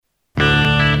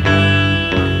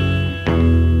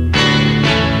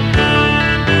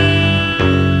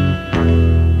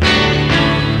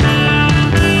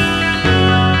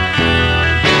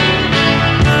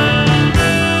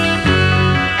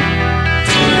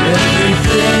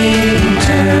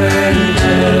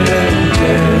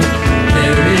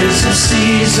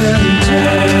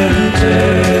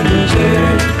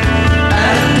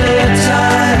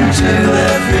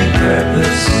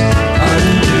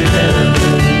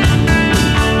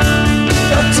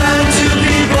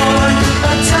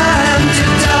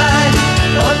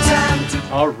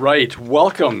right,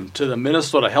 welcome to the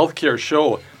Minnesota Healthcare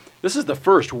Show. This is the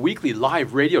first weekly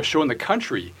live radio show in the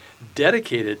country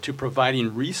dedicated to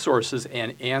providing resources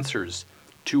and answers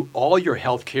to all your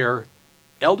healthcare,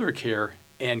 elder care,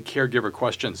 and caregiver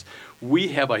questions. We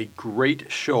have a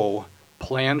great show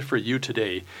planned for you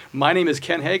today. My name is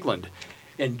Ken Haglund,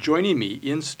 and joining me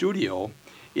in studio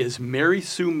is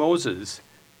Marysue Moses,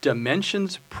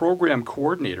 Dementia's Program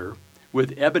Coordinator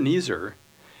with Ebenezer,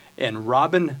 and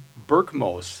Robin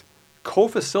Birkemose,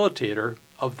 co-facilitator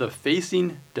of the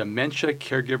Facing Dementia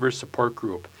Caregiver Support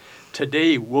Group.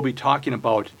 Today we'll be talking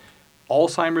about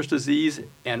Alzheimer's disease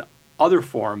and other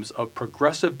forms of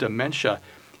progressive dementia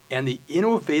and the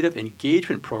innovative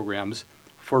engagement programs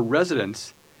for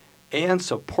residents and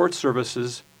support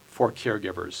services for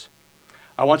caregivers.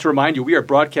 I want to remind you we are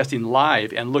broadcasting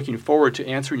live and looking forward to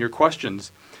answering your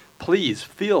questions. Please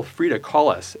feel free to call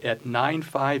us at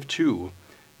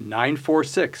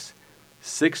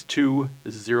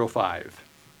 952-946-6205.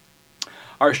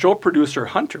 Our show producer,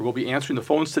 Hunter, will be answering the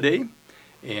phones today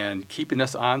and keeping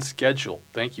us on schedule.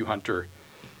 Thank you, Hunter.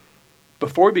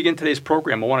 Before we begin today's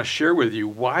program, I want to share with you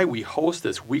why we host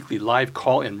this weekly live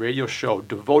call-in radio show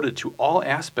devoted to all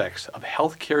aspects of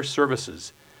healthcare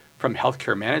services, from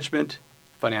healthcare management,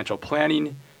 financial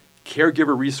planning,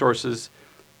 caregiver resources,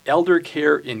 elder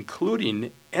care,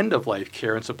 including end-of-life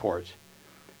care and support.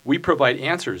 We provide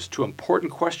answers to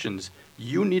important questions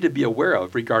you need to be aware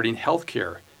of regarding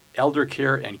healthcare, elder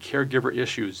care, and caregiver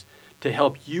issues to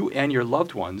help you and your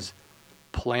loved ones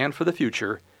plan for the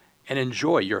future and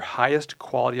enjoy your highest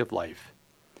quality of life.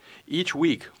 Each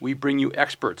week, we bring you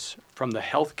experts from the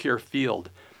healthcare field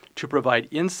to provide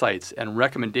insights and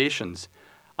recommendations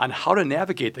on how to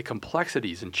navigate the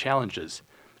complexities and challenges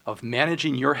of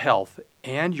managing your health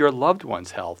and your loved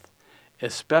one's health,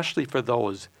 especially for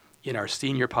those in our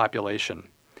senior population,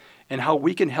 and how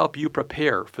we can help you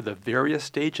prepare for the various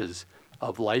stages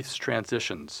of life's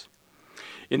transitions.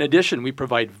 In addition, we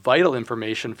provide vital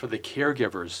information for the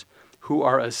caregivers who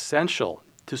are essential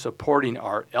to supporting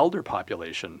our elder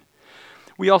population.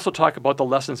 We also talk about the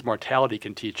lessons mortality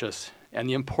can teach us and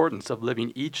the importance of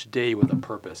living each day with a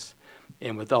purpose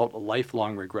and without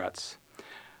lifelong regrets.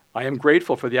 I am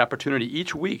grateful for the opportunity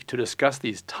each week to discuss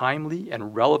these timely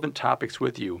and relevant topics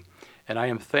with you, and I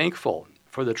am thankful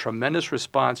for the tremendous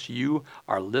response you,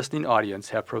 our listening audience,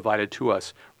 have provided to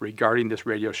us regarding this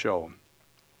radio show.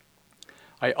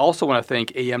 I also want to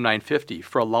thank AM 950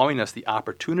 for allowing us the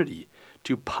opportunity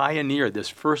to pioneer this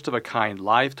first-of-a-kind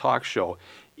live talk show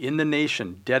in the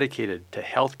nation dedicated to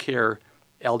healthcare,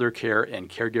 elder care, and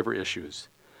caregiver issues.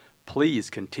 Please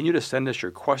continue to send us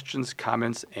your questions,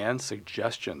 comments, and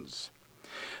suggestions.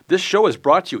 This show is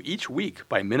brought to you each week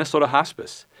by Minnesota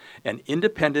Hospice, an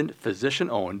independent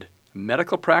physician-owned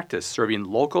medical practice serving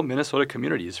local Minnesota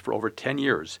communities for over 10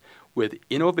 years with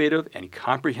innovative and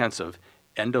comprehensive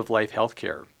end-of-life health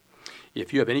care.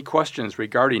 If you have any questions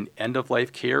regarding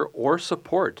end-of-life care or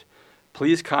support,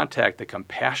 please contact the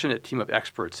compassionate team of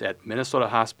experts at Minnesota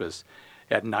Hospice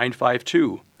at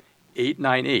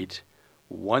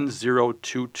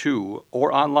 952-898-1022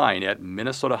 or online at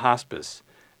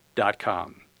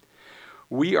minnesotahospice.com.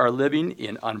 We are living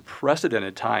in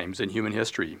unprecedented times in human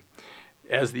history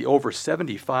as the over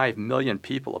 75 million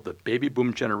people of the baby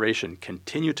boom generation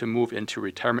continue to move into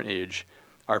retirement age.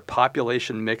 Our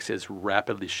population mix is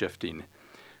rapidly shifting.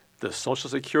 The Social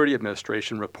Security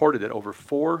Administration reported that over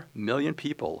 4 million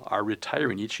people are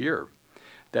retiring each year.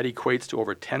 That equates to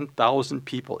over 10,000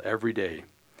 people every day.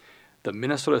 The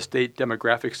Minnesota State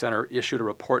Demographic Center issued a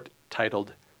report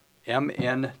titled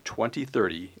MN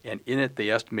 2030, and in it they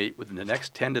estimate within the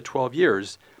next 10 to 12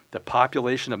 years, the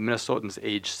population of Minnesotans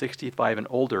aged 65 and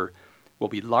older will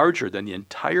be larger than the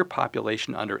entire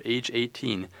population under age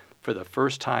 18 for the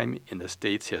first time in the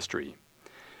state's history.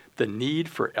 The need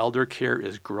for elder care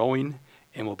is growing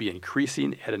and will be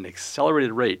increasing at an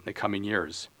accelerated rate in the coming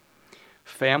years.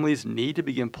 Families need to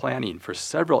begin planning for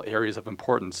several areas of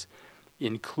importance,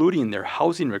 including their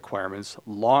housing requirements,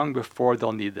 long before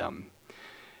they'll need them.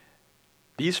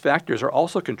 These factors are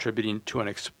also contributing to an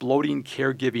exploding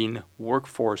caregiving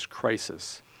workforce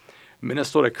crisis.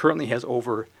 Minnesota currently has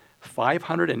over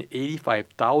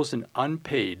 585,000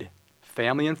 unpaid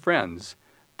family and friends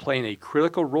playing a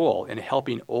critical role in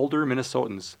helping older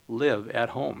Minnesotans live at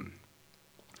home.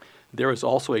 There is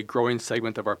also a growing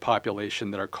segment of our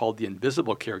population that are called the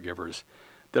invisible caregivers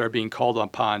that are being called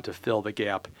upon to fill the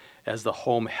gap as the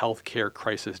home health care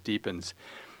crisis deepens.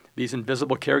 These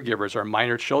invisible caregivers are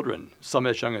minor children, some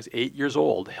as young as 8 years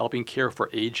old, helping care for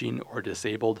aging or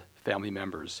disabled family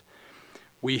members.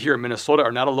 We here in Minnesota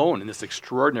are not alone in this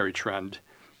extraordinary trend.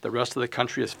 The rest of the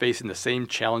country is facing the same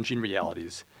challenging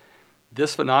realities.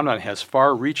 This phenomenon has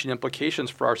far-reaching implications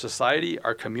for our society,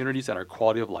 our communities, and our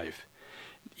quality of life.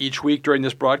 Each week during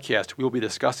this broadcast, we will be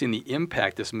discussing the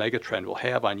impact this megatrend will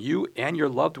have on you and your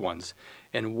loved ones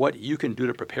and what you can do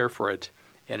to prepare for it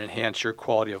and enhance your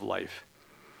quality of life.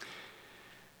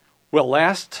 Well,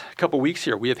 last couple weeks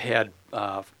here, we have had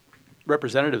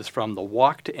representatives from the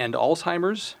Walk to End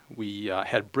Alzheimer's. We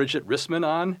had Bridget Rissman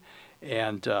on,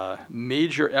 and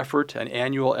major effort, an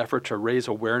annual effort to raise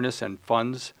awareness and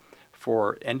funds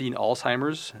for ending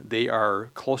Alzheimer's. They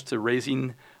are close to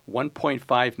raising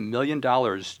 $1.5 million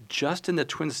just in the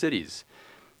Twin Cities,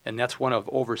 and that's one of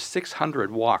over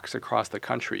 600 walks across the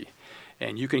country.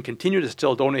 And you can continue to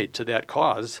still donate to that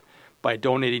cause by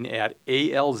donating at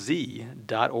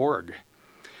alz.org.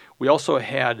 We also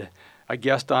had a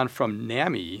guest on from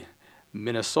NAMI,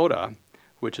 Minnesota,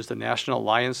 which is the National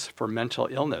Alliance for Mental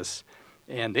Illness,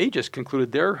 and they just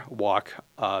concluded their walk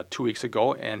 2 weeks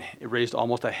ago and raised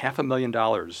almost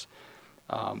 $500,000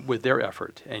 with their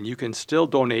effort. And you can still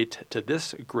donate to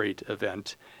this great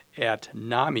event at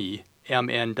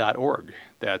NAMIMN.org.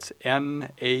 That's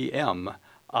NAMIMN.org.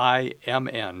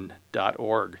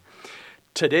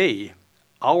 Today,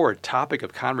 our topic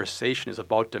of conversation is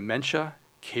about dementia,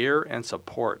 care, and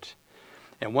support.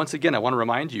 And once again, I want to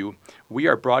remind you, we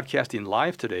are broadcasting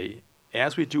live today,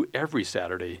 as we do every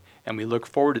Saturday, and we look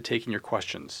forward to taking your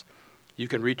questions. You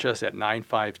can reach us at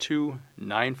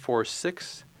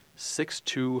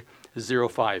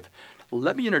 952-946-6205.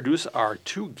 Let me introduce our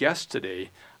two guests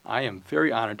today. I am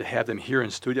very honored to have them here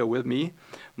in studio with me.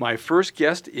 My first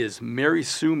guest is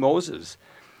Marysue Moses.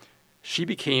 She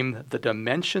became the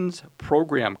Dimensions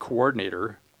Program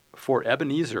Coordinator for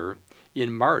Ebenezer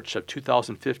in March of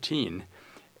 2015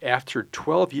 after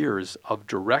 12 years of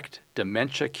direct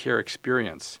dementia care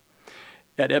experience.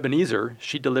 At Ebenezer,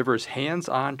 she delivers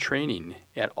hands-on training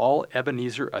at all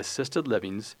Ebenezer assisted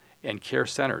livings and care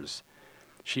centers.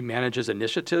 She manages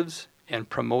initiatives and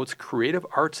promotes creative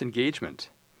arts engagement.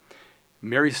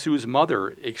 Marysue's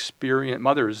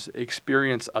mother's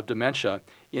experience of dementia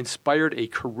inspired a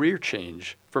career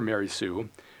change for Marysue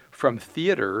from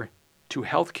theater to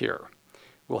healthcare.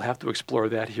 We'll have to explore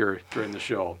that here during the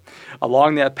show.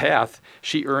 Along that path,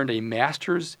 she earned a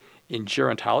master's in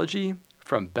gerontology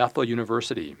from Bethel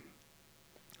University.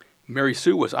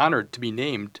 Marysue was honored to be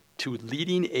named to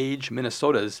Leading Age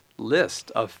Minnesota's list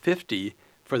of 50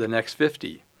 for the next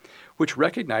 50, which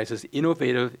recognizes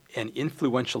innovative and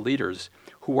influential leaders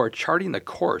who are charting the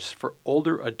course for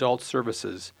older adult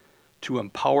services to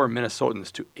empower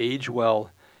Minnesotans to age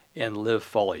well and live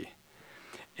fully.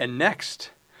 And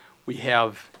next, we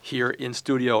have here in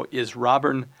studio is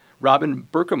Robin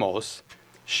Birkemose.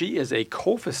 She is a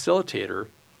co-facilitator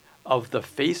of the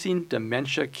Facing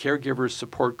Dementia Caregivers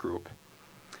Support Group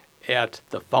at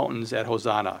the Fountains at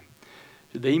Hosanna.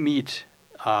 They meet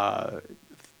on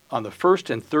the first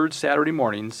and third Saturday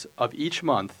mornings of each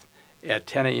month at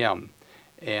 10 a.m.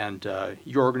 And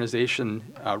your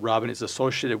organization, Robin, is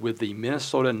associated with the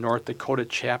Minnesota North Dakota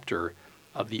chapter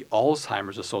of the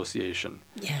Alzheimer's Association.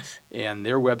 Yes. And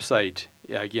their website,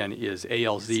 again, is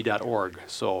alz.org.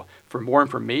 So for more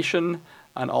information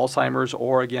on Alzheimer's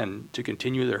or, again, to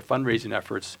continue their fundraising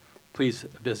efforts, please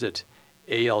visit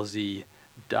alz.org.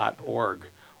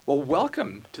 Well,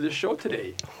 welcome to the show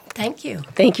today. Thank you.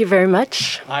 Thank you very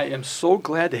much. I am so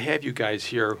glad to have you guys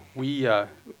here. We had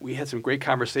some great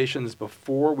conversations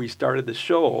before we started the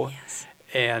show. Yes.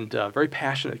 And very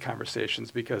passionate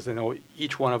conversations because I know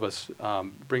each one of us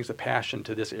brings a passion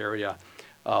to this area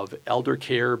of elder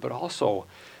care, but also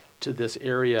to this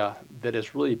area that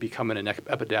is really becoming an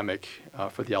epidemic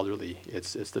for the elderly.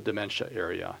 It's the dementia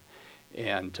area.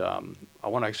 And I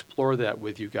want to explore that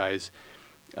with you guys.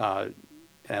 And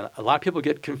a lot of people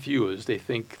get confused. They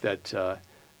think that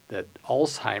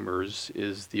Alzheimer's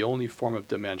is the only form of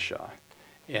dementia.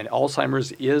 And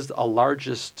Alzheimer's is the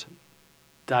largest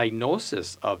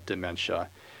diagnosis of dementia,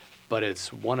 but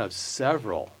it's one of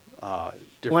several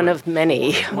different... One of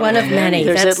many. One of many.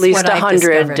 There's That's at least what I've 100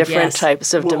 discovered, different yes.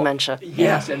 types of dementia.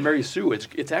 Yes, and Marysue,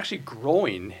 it's actually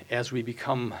growing as we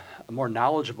become more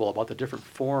knowledgeable about the different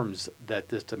forms that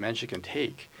this dementia can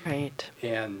take. Right.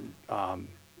 And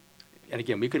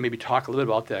again, we can maybe talk a little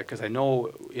bit about that because I know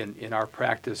in our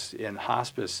practice in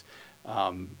hospice,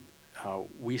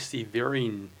 we see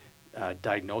varying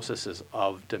diagnoses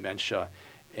of dementia,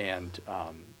 and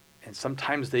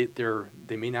sometimes they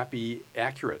may not be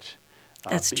accurate.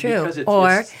 That's true.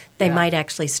 Or they might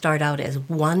actually start out as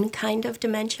one kind of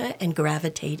dementia and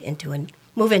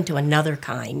move into another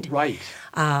kind. Right.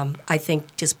 I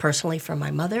think just personally for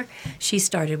my mother, she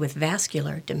started with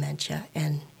vascular dementia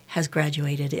and has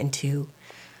graduated into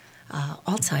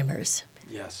Alzheimer's.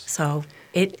 Yes. So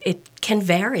it can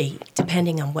vary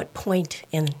depending on what point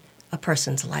in a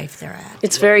person's life they're at.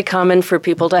 It's very common for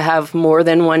people to have more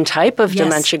than one type of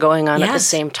dementia going on at the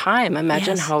same time.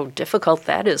 Imagine how difficult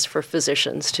that is for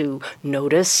physicians to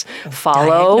notice,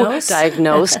 follow,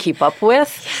 diagnose, keep up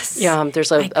with. Yes. Yeah,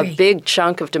 there's a big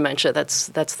chunk of dementia that's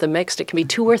the mixed. It can be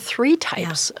 2 or 3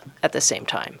 types at the same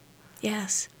time.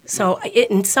 Yes. So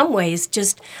in some ways,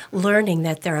 just learning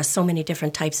that there are so many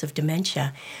different types of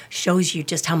dementia shows you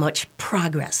just how much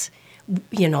progress,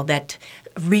 that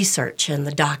research and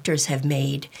the doctors have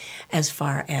made as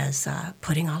far as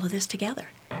putting all of this together.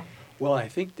 Well, I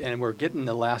think, and we're getting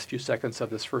the last few seconds of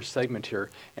this first segment here,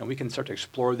 and we can start to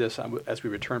explore this as we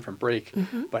return from break.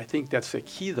 Mm-hmm. But I think that's the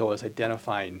key, though, is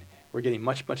identifying. We're getting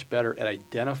much, much better at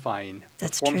identifying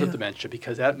forms of dementia,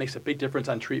 because that makes a big difference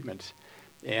on treatment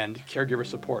and caregiver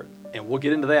support. And we'll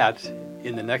get into that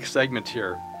in the next segment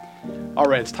here. All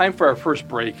right, it's time for our first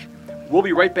break. We'll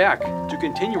be right back to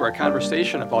continue our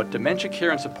conversation about dementia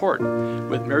care and support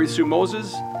with Marysue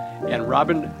Moses and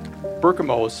Robin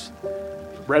Birkemose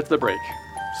right after the break.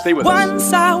 Stay with us.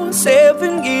 Once I was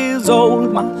 7 years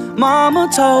old, my mama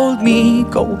told me,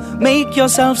 go make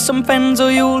yourself some friends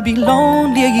or you'll be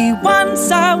lonely. Once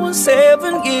I was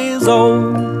 7 years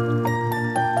old.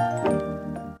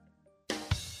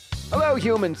 Hello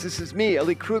humans, this is me,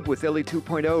 Ellie Krug with Ellie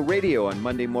 2.0 Radio on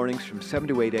Monday mornings from 7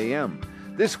 to 8 a.m.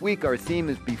 This week our theme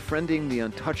is Befriending the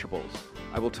Untouchables.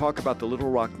 I will talk about the Little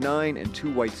Rock Nine and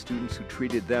 2 white students who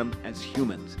treated them as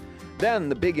humans. Then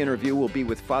the big interview will be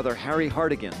with Father Harry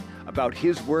Hartigan about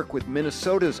his work with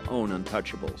Minnesota's own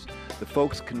Untouchables, the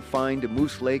folks confined to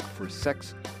Moose Lake for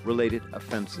sex-related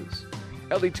offenses.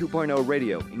 LE 2.0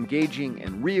 Radio, engaging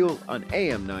and real on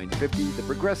AM 950, the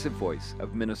progressive voice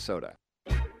of Minnesota.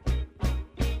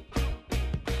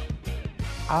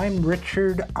 I'm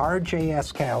Richard R.J.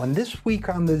 Escal, and this week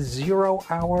on the Zero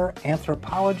Hour,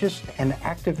 anthropologist and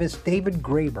activist David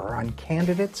Graeber on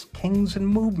candidates, kings, and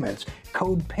movements,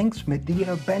 Code Pink's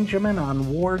Medea Benjamin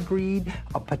on war greed,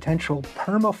 a potential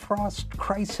permafrost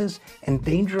crisis, and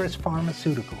dangerous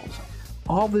pharmaceuticals.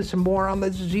 All this and more on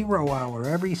the Zero Hour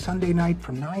every Sunday night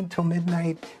from 9 till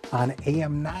midnight on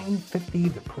AM 950,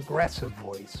 the progressive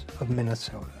voice of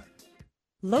Minnesota.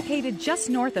 Located just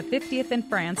north of 50th in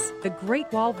France, the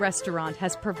Great Wall Restaurant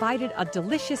has provided a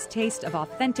delicious taste of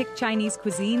authentic Chinese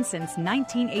cuisine since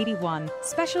 1981.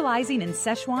 Specializing in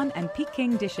Szechuan and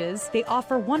Peking dishes, they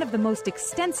offer one of the most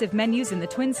extensive menus in the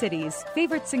Twin Cities.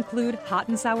 Favorites include hot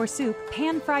and sour soup,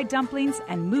 pan-fried dumplings,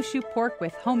 and mushu pork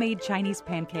with homemade Chinese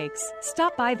pancakes.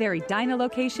 Stop by their Edina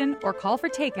location or call for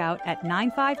takeout at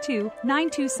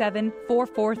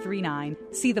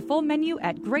 952-927-4439. See the full menu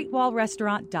at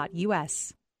greatwallrestaurant.us.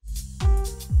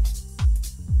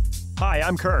 Hi,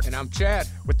 I'm Kirk. And I'm Chad.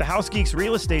 With the House Geeks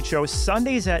Real Estate Show,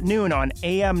 Sundays at noon on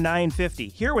AM 950.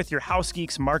 Here with your House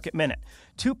Geeks Market Minute.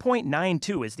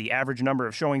 2.92 is the average number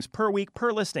of showings per week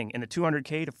per listing in the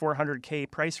 200K to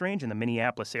 400K price range in the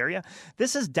Minneapolis area.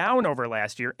 This is down over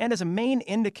last year and is a main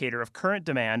indicator of current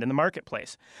demand in the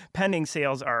marketplace. Pending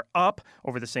sales are up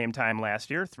over the same time last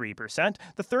year, 3%.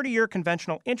 The 30-year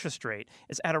conventional interest rate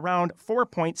is at around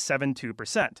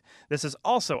 4.72%. This is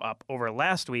also up over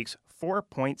last week's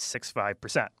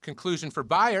 4.65%. Conclusion for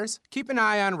buyers, keep an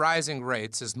eye on rising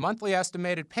rates as monthly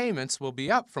estimated payments will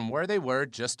be up from where they were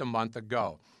just a month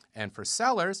ago. And for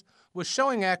sellers, with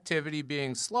showing activity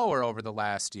being slower over the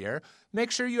last year, make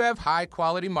sure you have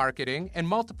high-quality marketing and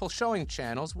multiple showing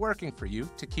channels working for you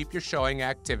to keep your showing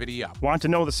activity up. Want to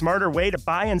know the smarter way to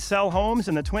buy and sell homes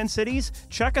in the Twin Cities?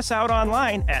 Check us out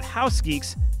online at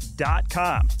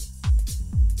housegeeks.com.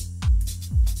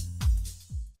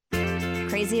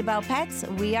 Crazy about pets?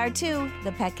 We are too.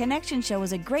 The Pet Connection Show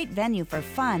is a great venue for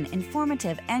fun,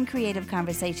 informative, and creative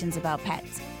conversations about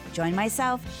pets. Join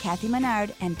myself, Kathy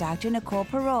Menard, and Dr. Nicole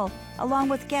Parole, along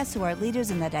with guests who are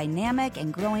leaders in the dynamic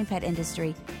and growing pet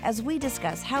industry, as we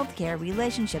discuss healthcare,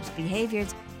 relationships,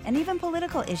 behaviors, and even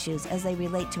political issues as they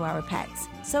relate to our pets.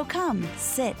 So come,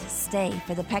 sit, stay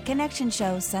for the Pet Connection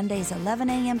Show, Sundays 11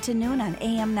 a.m. to noon on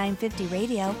AM 950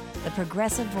 Radio, the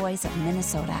progressive voice of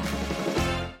Minnesota.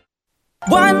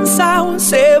 Once I was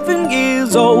 7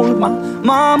 years old, my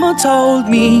mama told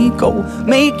me, go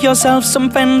make yourself some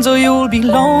friends or you'll be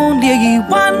lonely.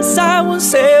 Once I was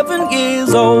 7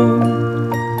 years old.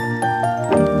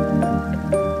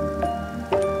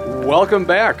 Welcome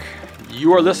back.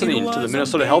 You are listening to the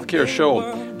Minnesota Healthcare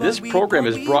Show. This program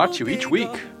is brought to you each week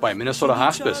by Minnesota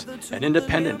Hospice, an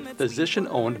independent,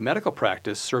 physician-owned medical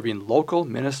practice serving local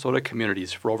Minnesota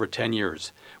communities for over 10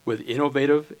 years with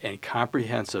innovative and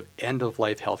comprehensive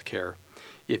end-of-life health care.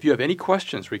 If you have any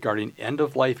questions regarding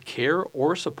end-of-life care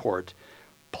or support,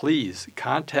 please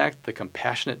contact the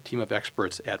compassionate team of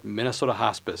experts at Minnesota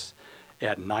Hospice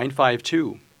at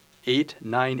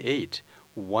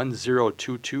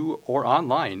 952-898-1022 or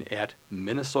online at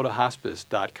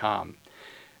minnesotahospice.com.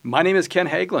 My name is Ken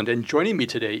Haglund, and joining me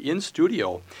today in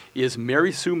studio is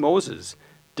Marysue Moses,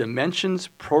 Dimensions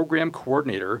Program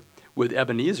Coordinator with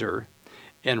Ebenezer,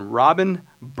 and Robin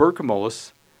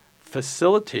Birkemose,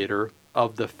 Facilitator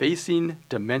of the Facing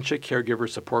Dementia Caregiver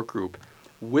Support Group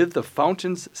with the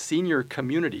Fountains Senior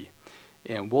Community.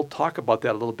 And we'll talk about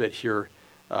that a little bit here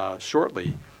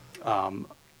shortly.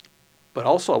 But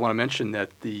also I want to mention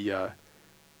that the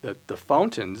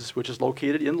Fountains, which is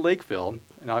located in Lakeville,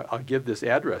 and I'll give this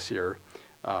address here.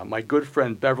 My good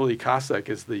friend Beverly Kosek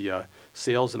is the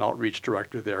Sales and Outreach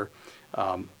Director there.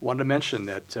 Wanted me to mention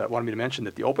that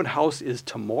the open house is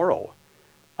tomorrow,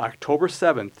 October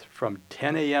 7th, from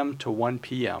 10 a.m. to 1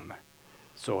 p.m.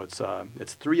 So it's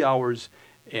 3 hours,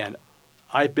 and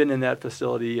I've been in that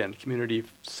facility and community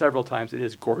several times. It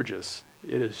is gorgeous.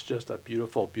 It is just a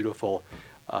beautiful, beautiful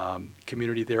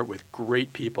community there with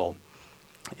great people,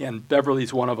 and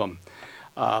Beverly's one of them.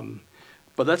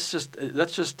 But let's just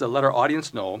let our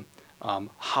audience know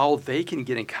how they can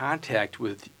get in contact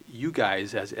with you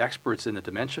guys as experts in the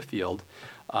dementia field.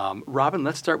 Robin,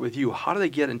 let's start with you. How do they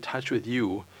get in touch with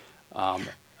you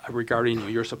regarding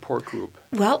your support group?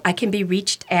 Well, I can be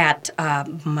reached at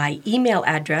my email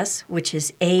address, which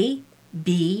is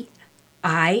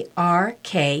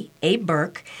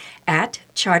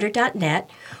abirk@charter.net,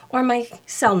 or my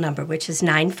cell number, which is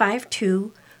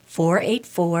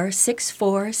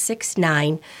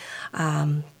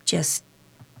 952-484-6469. Just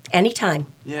anytime.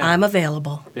 Yeah. I'm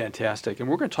available. Fantastic. And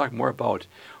we're going to talk more about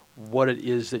what it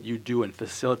is that you do in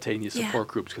facilitating these support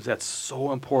groups, because that's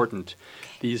so important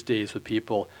these days with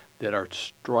people that are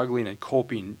struggling and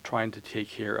coping, trying to take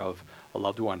care of a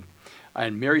loved one.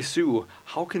 And Marysue,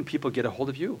 how can people get a hold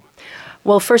of you?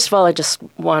 Well, first of all, I just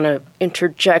want to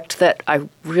interject that I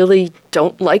really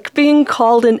don't like being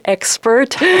called an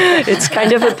expert. It's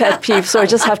kind of a pet peeve, so I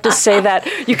just have to say that.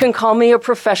 You can call me a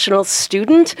professional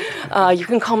student. You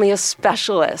can call me a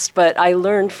specialist. But I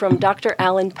learned from Dr.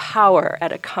 Alan Power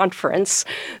at a conference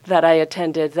that I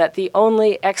attended that the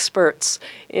only experts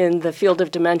in the field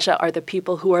of dementia are the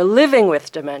people who are living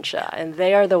with dementia, and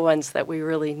they are the ones that we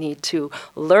really need to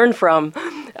learn from.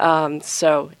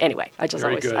 So anyway, I just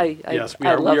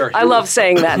I love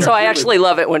saying that. So I actually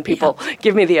love it when people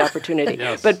give me the opportunity.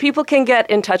 Yes. But people can get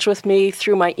in touch with me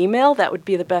through my email. That would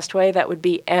be the best way. That would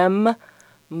be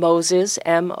mmoses,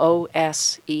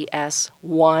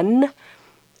 MOSES1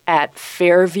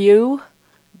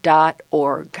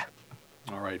 @fairview.org.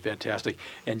 All right, fantastic.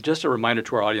 And just a reminder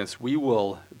to our audience, we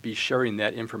will be sharing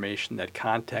that information, that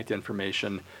contact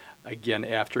information, again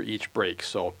after each break.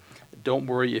 So don't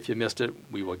worry if you missed it.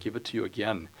 We will give it to you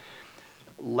again.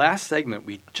 Last segment,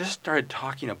 we just started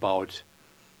talking about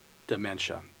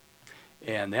dementia.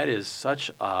 And that is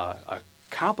such a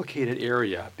complicated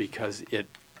area because it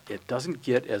doesn't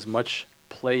get as much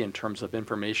play in terms of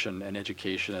information and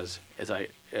education as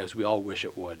we all wish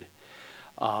it would.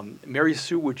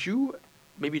 Marysue, would you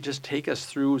maybe just take us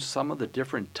through some of the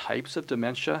different types of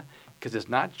dementia? Because it's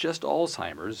not just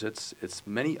Alzheimer's, it's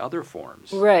many other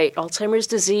forms. Right. Alzheimer's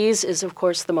disease is, of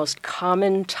course, the most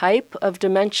common type of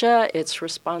dementia. It's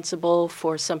responsible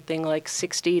for something like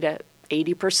 60 to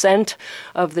 80%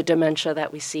 of the dementia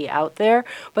that we see out there.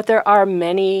 But there are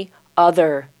many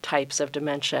other types of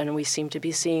dementia, and we seem to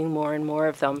be seeing more and more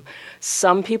of them.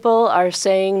 Some people are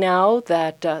saying now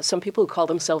that, some people who call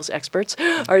themselves experts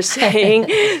are saying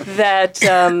that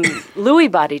Lewy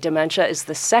body dementia is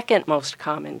the second most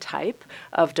common type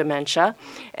of dementia.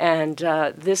 And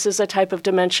this is a type of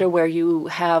dementia where you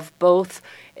have both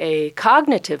a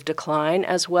cognitive decline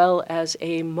as well as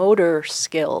a motor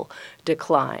skill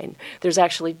decline. There's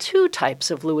actually two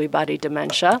types of Lewy body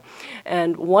dementia,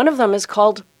 and one of them is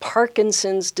called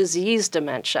Parkinson's disease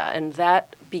dementia, and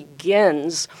that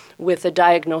begins with a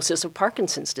diagnosis of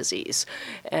Parkinson's disease.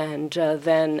 And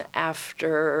then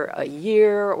after a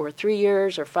year or 3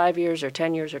 years or 5 years or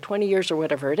 10 years or 20 years or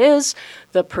whatever it is,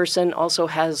 the person also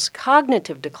has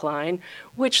cognitive decline,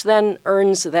 which then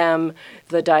earns them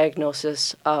the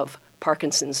diagnosis of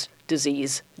Parkinson's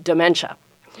disease dementia.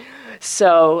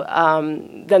 So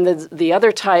then the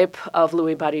other type of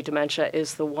Lewy body dementia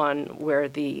is the one where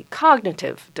the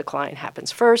cognitive decline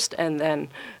happens first, and then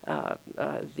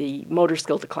the motor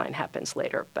skill decline happens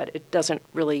later. But it doesn't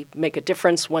really make a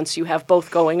difference. Once you have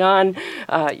both going on,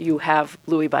 you have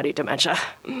Lewy body dementia.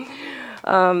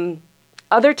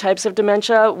 Other types of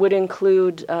dementia would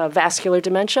include vascular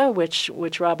dementia, which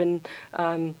Robin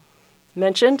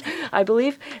mentioned, I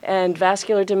believe. And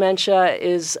vascular dementia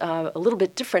is a little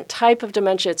bit different type of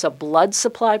dementia. It's a blood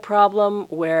supply problem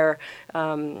where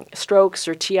strokes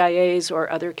or TIAs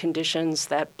or other conditions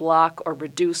that block or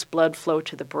reduce blood flow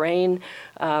to the brain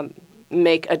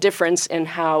make a difference in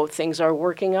how things are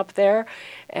working up there.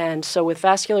 And so with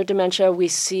vascular dementia, we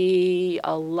see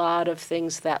a lot of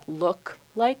things that look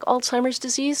like Alzheimer's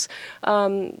disease.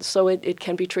 So it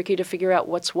can be tricky to figure out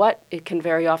what's what. It can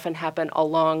very often happen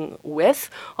along with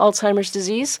Alzheimer's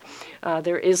disease.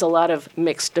 There is a lot of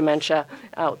mixed dementia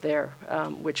out there,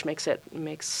 which makes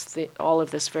all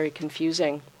of this very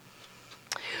confusing.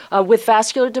 With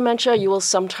vascular dementia, you will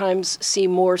sometimes see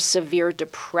more severe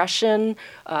depression,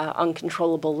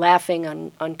 uncontrollable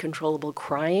laughing, uncontrollable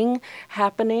crying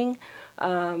happening.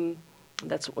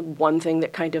 That's one thing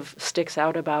that kind of sticks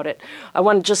out about it. I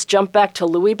want to just jump back to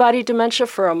Lewy body dementia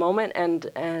for a moment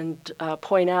and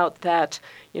point out that,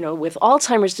 with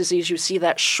Alzheimer's disease, you see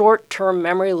that short-term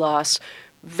memory loss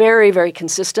very, very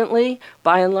consistently,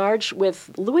 by and large. With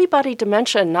Lewy body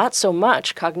dementia, not so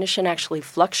much. Cognition actually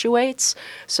fluctuates.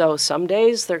 So some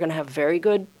days they're going to have very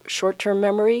good short-term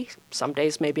memory. Some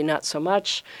days maybe not so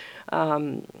much.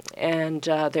 And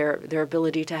their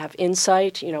ability to have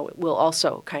insight, will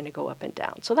also kind of go up and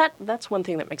down. So that's one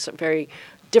thing that makes it very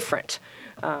different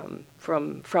from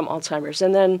Alzheimer's.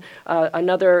 And then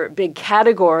another big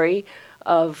category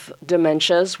of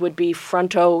dementias would be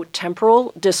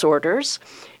frontotemporal disorders.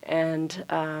 And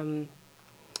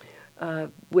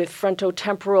with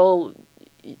frontotemporal,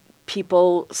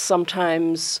 people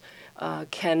sometimes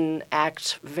can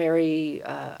act very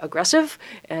aggressive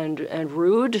and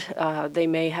rude. They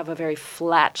may have a very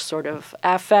flat sort of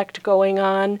affect going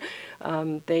on.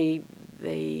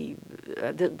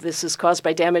 This is caused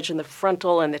by damage in the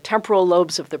frontal and the temporal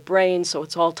lobes of the brain, so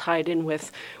it's all tied in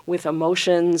with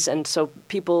emotions. And so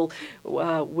people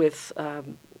with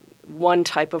one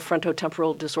type of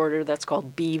frontotemporal disorder that's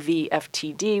called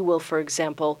BVFTD will, for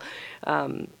example,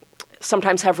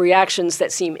 sometimes have reactions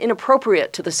that seem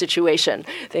inappropriate to the situation.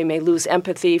 They may lose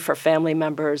empathy for family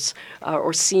members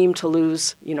or seem to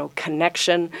lose,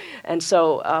 connection. And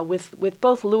so with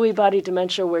both Lewy body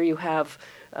dementia, where you have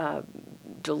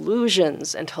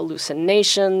delusions and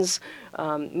hallucinations,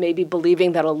 maybe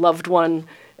believing that a loved one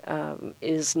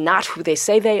is not who they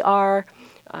say they are,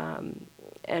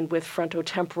 and with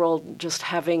frontotemporal, just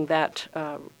having that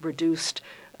reduced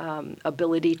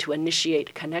ability to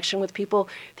initiate connection with people,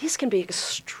 these can be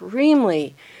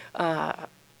extremely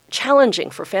challenging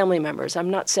for family members. I'm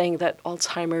not saying that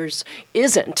Alzheimer's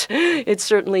isn't. It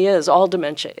certainly is. All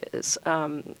dementia is.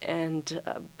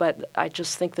 But I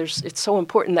just think it's so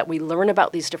important that we learn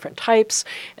about these different types,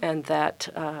 and that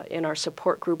in our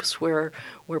support groups we're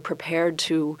prepared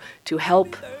to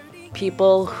help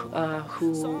people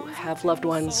who have loved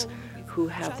ones who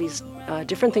have these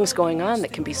different things going on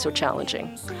that can be so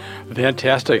challenging.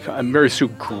 Fantastic. Marysue,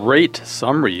 great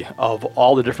summary of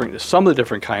some of the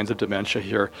different kinds of dementia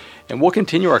here. And we'll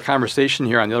continue our conversation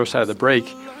here on the other side of the break.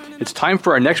 It's time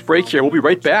for our next break here. We'll be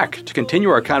right back to continue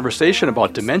our conversation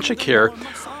about dementia care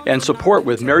and support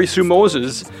with Marysue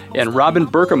Moses and Robin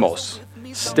Birkemose.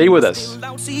 Stay with us.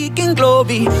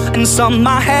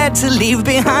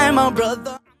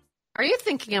 Are you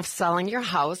thinking of selling your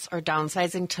house or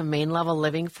downsizing to main-level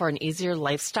living for an easier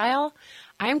lifestyle?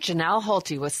 I'm Janelle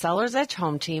Holte with Sellers Edge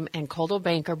Home Team and Coldwell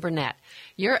Banker Burnett,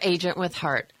 your agent with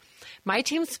heart. My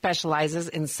team specializes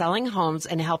in selling homes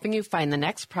and helping you find the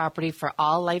next property for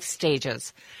all life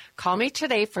stages. Call me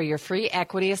today for your free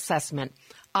equity assessment.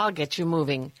 I'll get you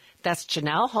moving. That's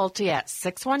Janelle Holte at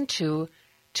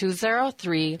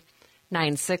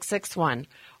 612-203-9661.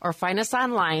 Or find us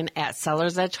online at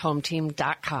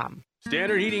sellersedgehometeam.com.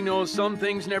 Standard Heating knows some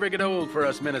things never get old for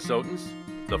us Minnesotans.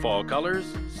 The fall colors,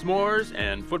 s'mores,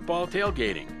 and football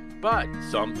tailgating. But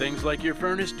some things like your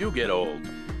furnace do get old,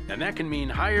 and that can mean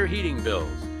higher heating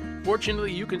bills.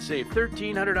 Fortunately, you can save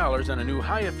 $1,300 on a new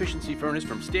high-efficiency furnace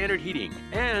from Standard Heating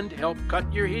and help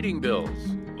cut your heating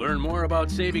bills. Learn more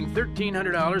about saving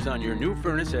 $1,300 on your new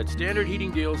furnace at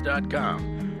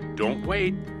standardheatingdeals.com. Don't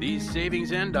wait. These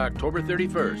savings end October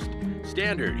 31st.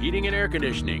 Standard Heating and Air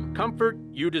Conditioning. Comfort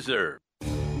you deserve.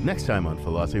 Next time on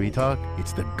Philosophy Talk,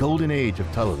 it's the golden age of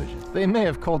television. They may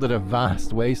have called it a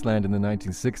vast wasteland in the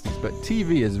 1960s, but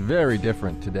TV is very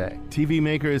different today. TV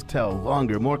makers tell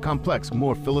longer, more complex,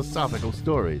 more philosophical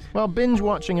stories. While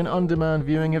binge-watching and on-demand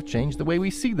viewing have changed the way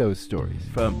we see those stories.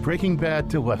 From Breaking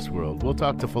Bad to Westworld, we'll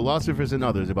talk to philosophers and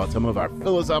others about some of our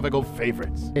philosophical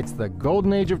favorites. It's the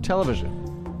golden age of television.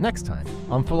 Next time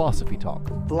on Philosophy Talk.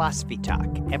 Philosophy Talk,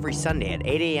 every Sunday at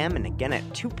 8 a.m. and again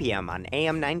at 2 p.m. on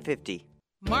AM 950.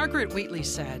 Margaret Wheatley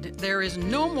said, "There is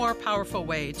no more powerful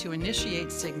way to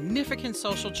initiate significant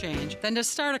social change than to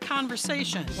start a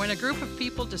conversation. When a group of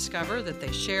people discover that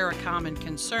they share a common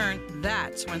concern,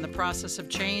 that's when the process of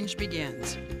change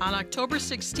begins." On October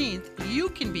 16th, you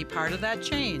can be part of that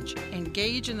change.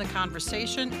 Engage in the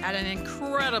conversation at an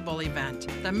incredible event,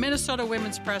 the Minnesota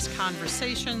Women's Press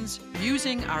Conversations,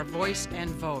 Using Our Voice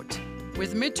and Vote.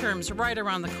 With midterms right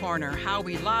around the corner, how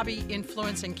we lobby,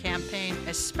 influence, and campaign,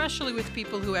 especially with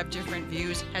people who have different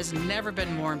views, has never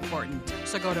been more important.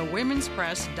 So go to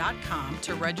womenspress.com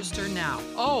to register now.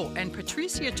 Oh, and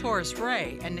Patricia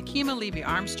Torres-Ray and Nakima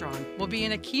Levy-Armstrong will be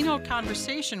in a keynote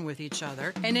conversation with each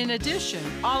other, and in addition,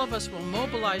 all of us will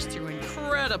mobilize through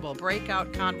incredible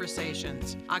breakout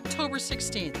conversations. October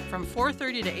 16th from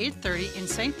 4:30 to 8:30 in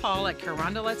St. Paul at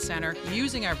Carondelet Center,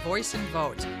 Using Our Voice and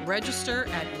Vote. Register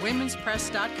at womenspress.com.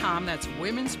 That's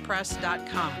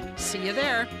womenspress.com. See you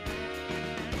there.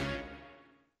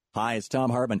 Hi, it's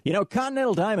Tom Hartman. You know,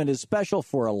 Continental Diamond is special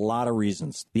for a lot of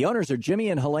reasons. The owners are Jimmy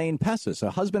and Helene Pessis,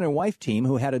 a husband and wife team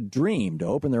who had a dream to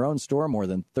open their own store more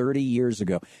than 30 years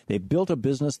ago. They've built a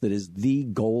business that is the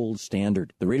gold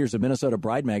standard. The readers of Minnesota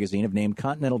Bride magazine have named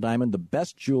Continental Diamond the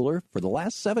best jeweler for the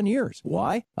last 7 years.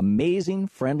 Why? Amazing,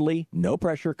 friendly,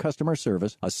 no-pressure customer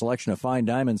service, a selection of fine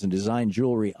diamonds and design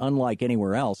jewelry unlike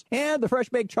anywhere else, and the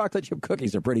fresh-baked chocolate chip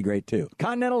cookies are pretty great, too.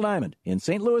 Continental Diamond in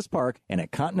St. Louis Park and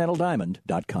at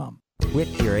continentaldiamond.com.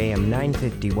 With your AM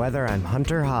 950 weather, I'm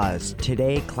Hunter Haas.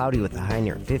 Today, cloudy with a high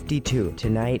near 52.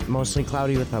 Tonight, mostly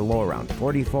cloudy with a low around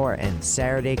 44. And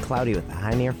Saturday, cloudy with a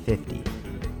high near 50.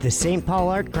 The St. Paul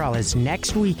Art Crawl is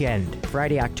next weekend,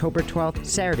 Friday, October 12th,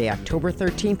 Saturday, October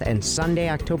 13th, and Sunday,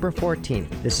 October 14th.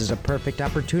 This is a perfect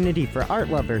opportunity for art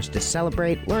lovers to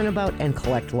celebrate, learn about, and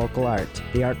collect local art.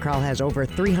 The Art Crawl has over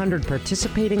 300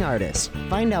 participating artists.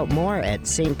 Find out more at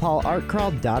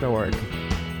stpaulartcrawl.org.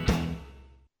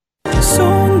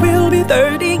 Soon we'll be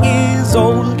 30 years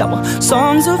old. Our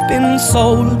songs have been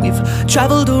sold. We've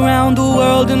traveled around the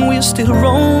world and we're still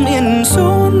roaming.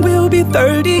 Soon we'll be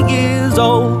 30 years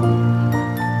old.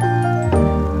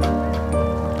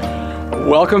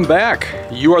 Welcome back.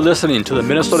 You are listening to the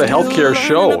Minnesota Healthcare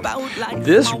Show.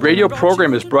 This radio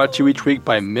program is brought to you each week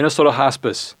by Minnesota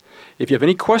Hospice. If you have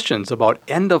any questions about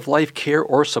end-of-life care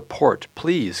or support,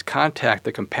 please contact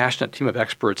the compassionate team of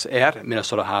experts at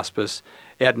Minnesota Hospice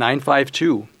at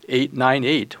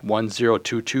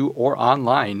 952-898-1022 or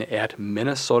online at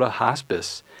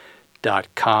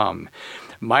minnesotahospice.com.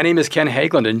 My name is Ken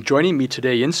Hageland, and joining me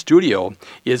today in studio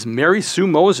is Marysue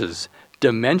Moses,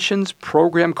 Dementia's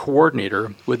Program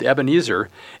Coordinator with Ebenezer,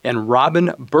 and Robin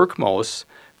Birkemose,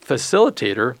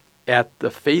 Facilitator at the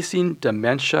Facing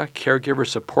Dementia Caregiver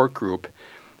Support Group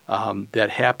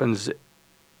that happens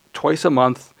twice a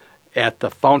month at the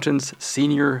Fountains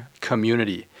Senior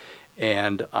Community.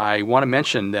 And I want to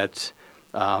mention that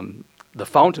the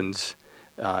Fountains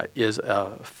is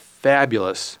a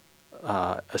fabulous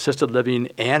assisted living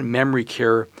and memory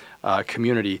care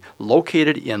community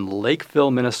located in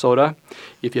Lakeville, Minnesota.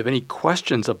 If you have any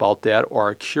questions about that or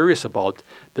are curious about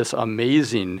this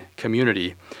amazing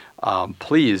community,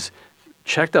 please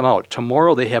check them out.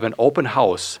 Tomorrow they have an open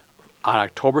house on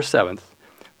October 7th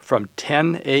from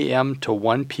 10 a.m. to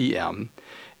 1 p.m.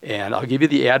 And I'll give you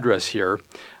the address here.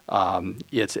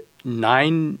 It's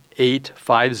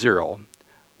 9850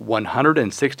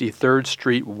 163rd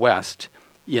Street West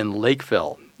in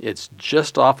Lakeville. It's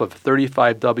just off of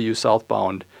 35W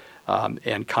southbound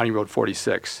and County Road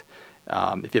 46.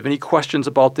 If you have any questions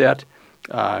about that,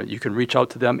 you can reach out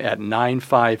to them at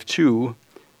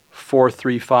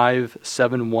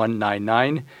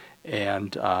 952-435-7199.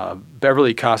 And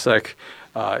Beverly Kosek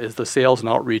is the Sales and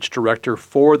Outreach Director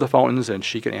for the Fountains, and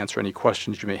she can answer any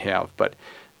questions you may have. But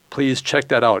please check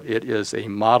that out. It is a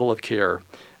model of care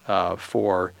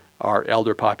for our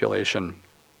elder population.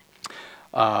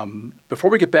 Before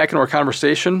we get back into our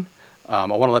conversation, I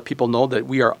want to let people know that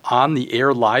we are on the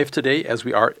air live today, as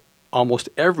we are almost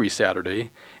every Saturday,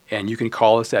 and you can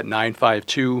call us at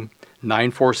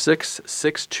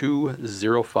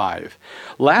 952-946-6205.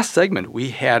 Last segment,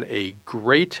 we had a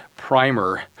great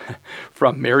primer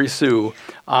from Marysue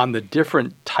on the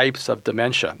different types of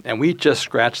dementia, and we just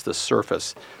scratched the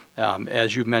surface.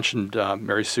 As you mentioned,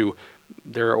 Marysue,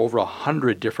 there are over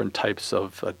 100 different types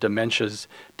of dementia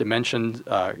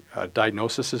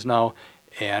diagnoses now,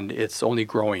 and it's only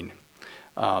growing.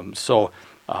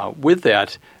 With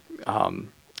that,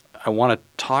 I want to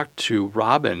talk to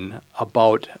Robin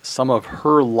about some of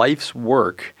her life's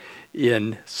work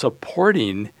in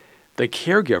supporting the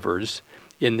caregivers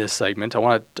in this segment. I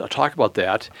want to talk about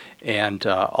that, and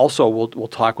also we'll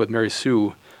talk with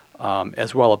Marysue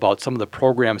as well about some of the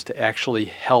programs to actually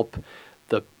help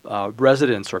the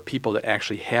residents or people that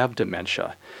actually have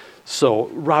dementia. So,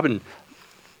 Robin,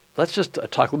 let's just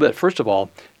talk a little bit. First of all,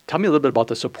 tell me a little bit about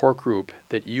the support group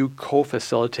that you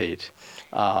co-facilitate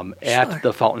at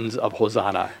the Fountains of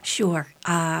Hosanna. Sure.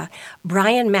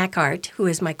 Brian Mackart, who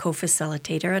is my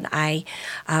co-facilitator, and I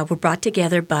were brought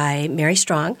together by Mary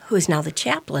Strong, who is now the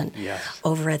chaplain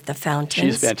over at the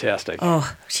Fountains. She's fantastic.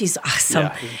 Oh, she's awesome.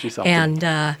 Yeah, she's something.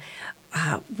 And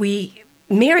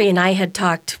Mary and I had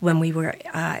talked when we were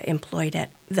employed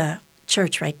at the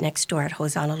church right next door at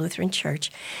Hosanna Lutheran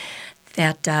Church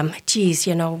that,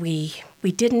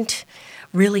 we didn't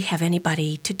really have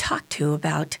anybody to talk to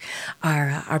about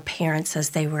our parents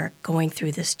as they were going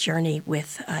through this journey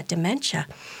with dementia.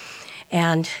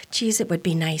 And, it would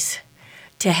be nice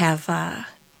to have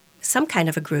some kind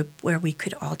of a group where we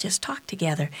could all just talk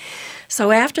together.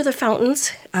 So after the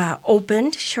Fountains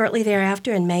opened, shortly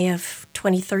thereafter in May of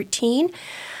 2013,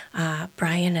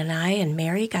 Brian and I and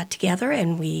Mary got together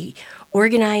and we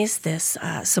organized this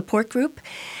support group.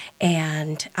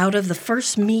 And out of the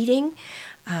first meeting,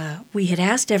 we had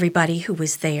asked everybody who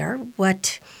was there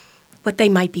what they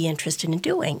might be interested in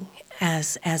doing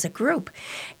as a group.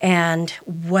 And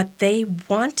what they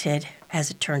wanted, as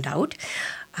it turned out,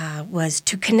 was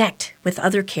to connect with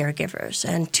other caregivers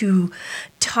and to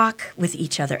talk with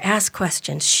each other, ask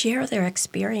questions, share their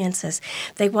experiences.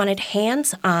 They wanted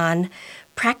hands-on,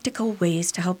 practical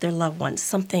ways to help their loved ones,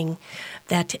 something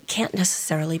that can't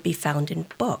necessarily be found in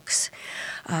books.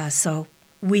 So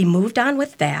we moved on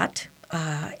with that,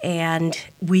 and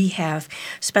we have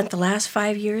spent the last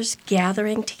 5 years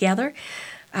gathering together.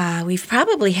 We've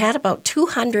probably had about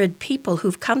 200 people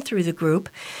who've come through the group.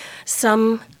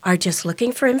 Some are just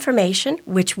looking for information,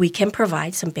 which we can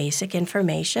provide some basic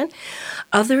information.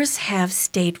 Others have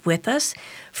stayed with us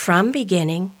from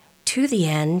beginning to the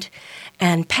end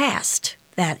and past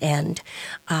that end,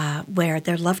 where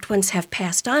their loved ones have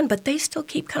passed on, but they still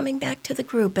keep coming back to the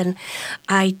group. And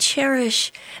I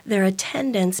cherish their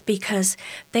attendance because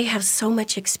they have so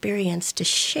much experience to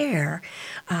share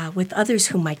with others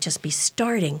who might just be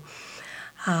starting.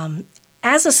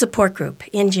 As a support group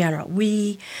in general,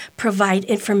 we provide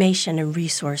information and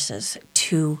resources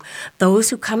to those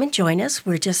who come and join us.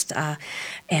 We're just a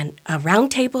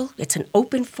roundtable. It's an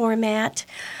open format.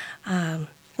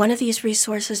 One of these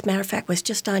resources, matter of fact, was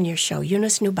just on your show,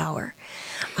 Eunice Neubauer.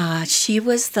 She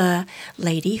was the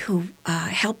lady who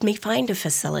helped me find a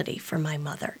facility for my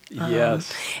mother.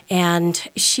 Yes. And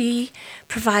she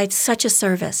provides such a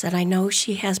service, and I know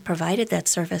she has provided that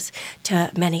service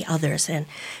to many others. And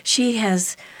she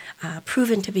has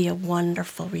proven to be a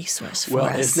wonderful resource for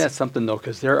us. Well, isn't that something, though?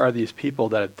 Because there are these people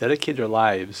that have dedicated their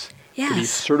lives to be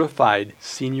certified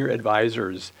senior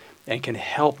advisors and can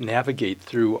help navigate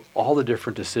through all the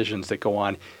different decisions that go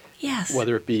on,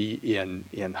 whether it be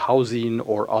in housing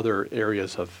or other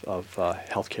areas of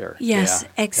healthcare. Yes,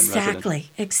 exactly.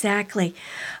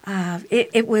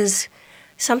 It was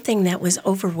something that was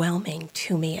overwhelming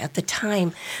to me at the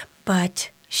time,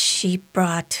 but she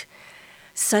brought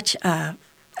such a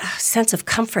sense of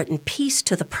comfort and peace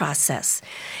to the process,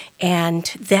 and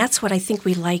that's what I think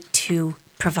we like to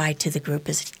provide to the group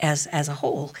as a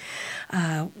whole.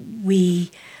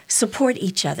 We support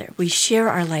each other. We share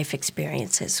our life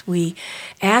experiences. We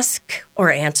ask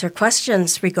or answer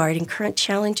questions regarding current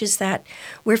challenges that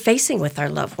we're facing with our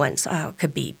loved ones. It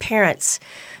could be parents,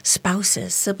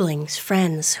 spouses, siblings,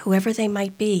 friends, whoever they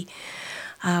might be.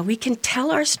 We can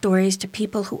tell our stories to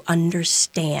people who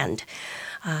understand.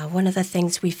 One of the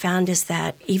things we found is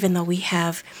that even though we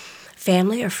have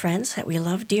family or friends that we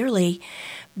love dearly,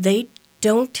 they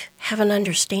don't have an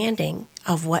understanding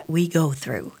of what we go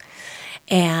through.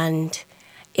 And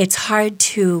it's hard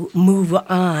to move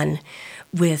on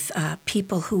with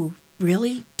people who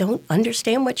really don't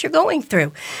understand what you're going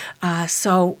through.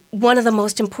 So one of the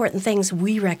most important things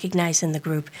we recognize in the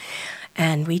group,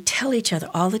 and we tell each other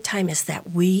all the time, is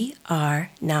that we are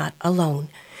not alone.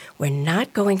 We're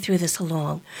not going through this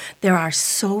alone. There are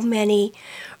so many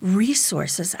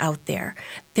resources out there.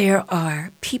 There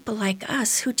are people like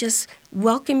us who just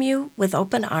welcome you with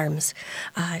open arms.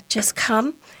 Just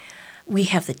come. We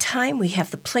have the time, we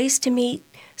have the place to meet,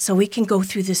 so we can go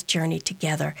through this journey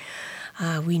together.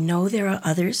 We know there are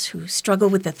others who struggle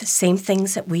with the same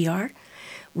things that we are.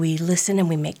 We listen and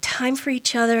we make time for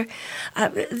each other.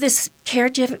 This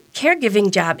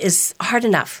caregiving job is hard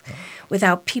enough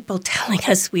without people telling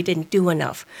us we didn't do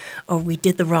enough, or we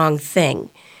did the wrong thing,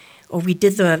 or we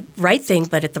did the right thing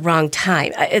but at the wrong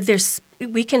time.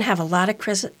 We can have a lot of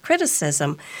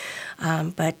criticism,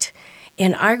 but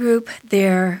in our group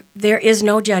there is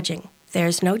no judging.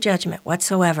 There's no judgment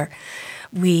whatsoever.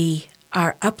 We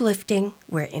are uplifting.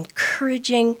 We're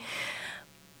encouraging.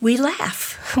 We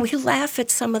laugh. We laugh at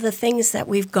some of the things that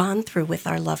we've gone through with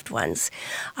our loved ones.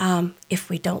 If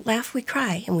we don't laugh, we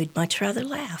cry, and we'd much rather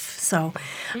laugh. So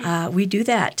we do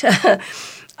that.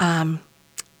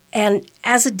 And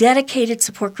as a dedicated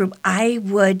support group, I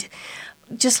would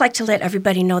just like to let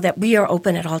everybody know that we are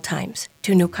open at all times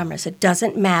to newcomers. It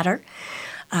doesn't matter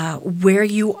where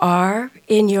you are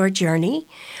in your journey,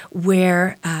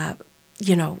 where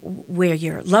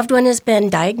your loved one has been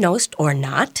diagnosed or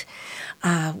not.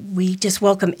 We just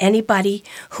welcome anybody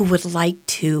who would like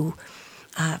to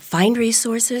find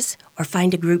resources or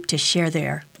find a group to share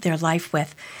their life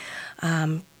with.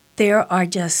 There are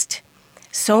just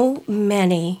so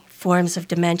many forms of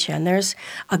dementia, and there's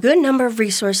a good number of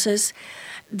resources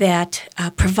that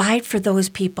provide for those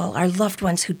people, our loved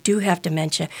ones who do have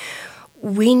dementia.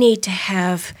 We need to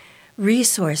have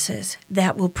resources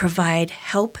that will provide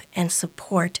help and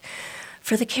support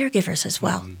for the caregivers as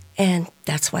well. Mm-hmm. And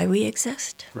that's why we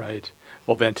exist. Right.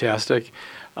 Well, fantastic.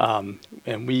 And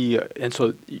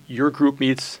so your group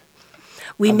meets?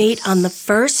 We meet on the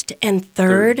first and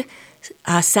third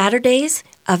Saturdays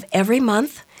of every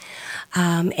month.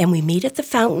 And we meet at the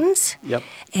fountains. Yep.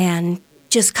 And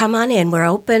just come on in. We're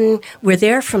open. We're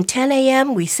there from 10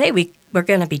 a.m. We say we're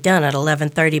going to be done at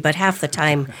 11:30, but half the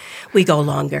time we go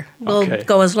longer. We'll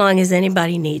go as long as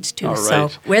anybody needs to. All right. So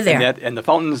we're there. And the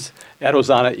fountains at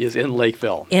Ozana is in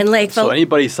Lakeville. In Lakeville. So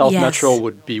anybody South Metro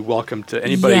would be welcome to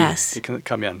anybody to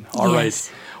come in. All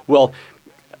right. Well,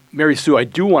 Marysue, I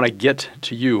do want to get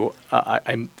to you.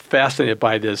 I'm fascinated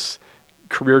by this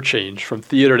career change from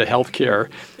theater to healthcare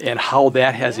and how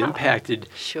that has impacted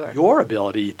your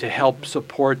ability to help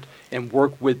support and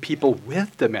work with people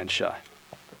with dementia.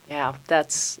 Yeah,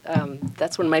 that's one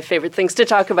of my favorite things to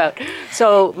talk about.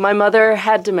 So my mother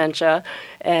had dementia,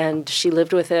 and she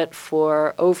lived with it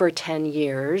for over 10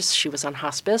 years. She was on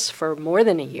hospice for more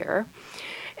than a year.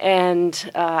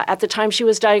 And at the time she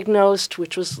was diagnosed,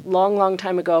 which was a long, long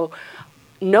time ago,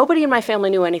 nobody in my family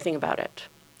knew anything about it.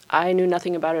 I knew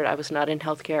nothing about it. I was not in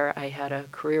healthcare. I had a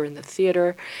career in the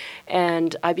theater,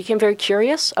 and I became very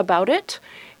curious about it.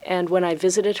 And when I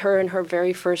visited her in her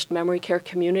very first memory care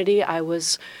community, I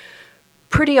was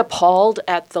pretty appalled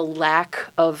at the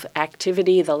lack of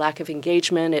activity, the lack of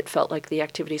engagement. It felt like the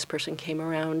activities person came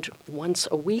around once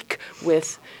a week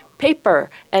with paper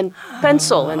and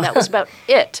pencil, and that was about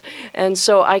it. And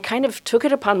so I kind of took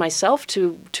it upon myself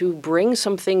to bring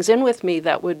some things in with me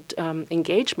that would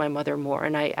engage my mother more.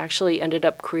 And I actually ended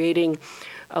up creating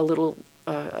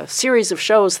a series of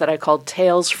shows that I called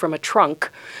Tales from a Trunk,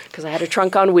 because I had a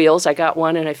trunk on wheels. I got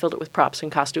one and I filled it with props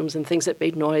and costumes and things that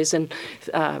made noise, and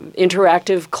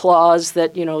interactive claws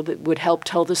that that would help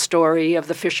tell the story of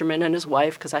the fisherman and his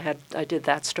wife, because I did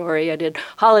that story. I did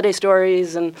holiday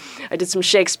stories, and I did some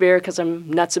Shakespeare because I'm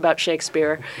nuts about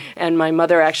Shakespeare. And my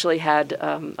mother actually had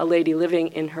a lady living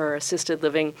in her assisted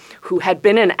living who had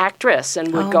been an actress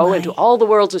and would go into all the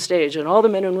worlds of stage and all the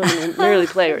men and women and merely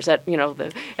players at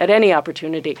any opportunity.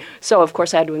 So, of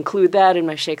course, I had to include that in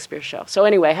my Shakespeare show. So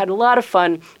anyway, I had a lot of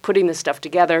fun putting this stuff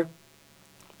together,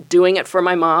 doing it for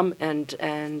my mom and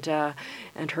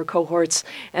her cohorts.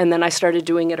 And then I started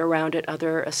doing it around at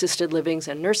other assisted livings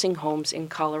and nursing homes in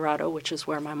Colorado, which is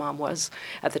where my mom was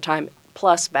at the time,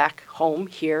 plus back home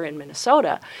here in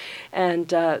Minnesota. And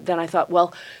then I thought,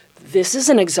 well, this is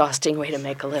an exhausting way to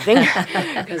make a living,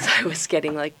 because I was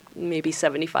getting like maybe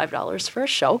 $75 for a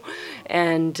show.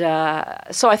 And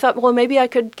so I thought, well, maybe I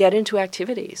could get into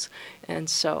activities. And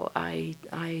so I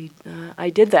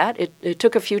did that. It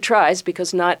took a few tries,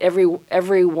 because not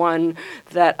everyone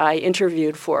that I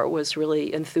interviewed for was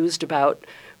really enthused about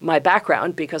my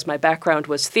background, because my background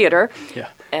was theater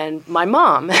and my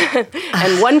mom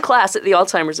and one class at the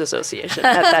Alzheimer's Association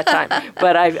at that time.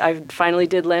 But I finally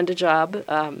did land a job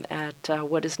at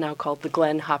what is now called the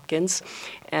Glenn Hopkins.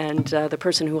 And the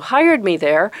person who hired me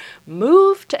there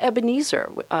moved to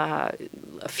Ebenezer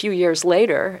a few years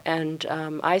later, and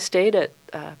I stayed at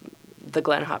the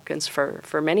Glenn Hopkins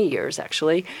for many years,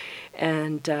 actually,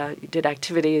 and did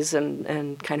activities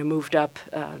and kind of moved up.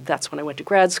 That's when I went to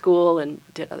grad school and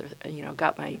did other,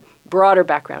 got my broader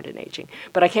background in aging.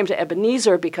 But I came to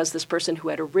Ebenezer because this person who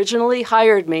had originally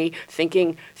hired me,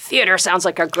 thinking theater sounds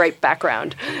like a great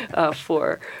background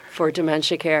for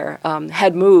dementia care,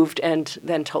 had moved and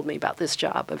then told me about this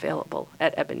job available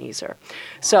at Ebenezer.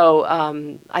 So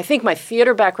I think my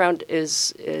theater background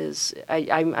is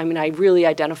I really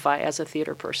identify as a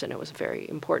theater person. It was a very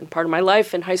important part of my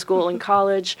life in high school and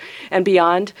college and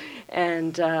beyond.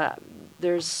 And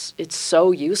it's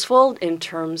so useful in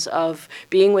terms of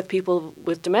being with people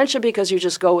with dementia because you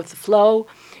just go with the flow.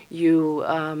 You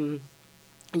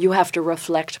have to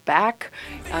reflect back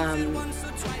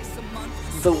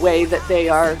the way that they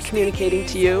are communicating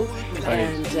to you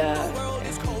and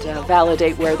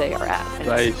validate where they are at. And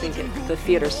I think the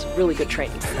theater's really good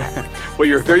training for that. Well,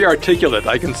 you're very articulate.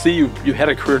 I can see you had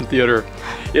a career in theater.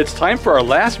 It's time for our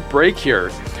last break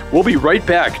here. We'll be right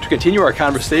back to continue our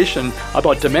conversation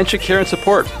about dementia care and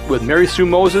support with Marysue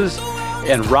Moses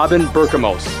and Robin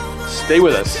Birkemose. Stay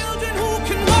with us.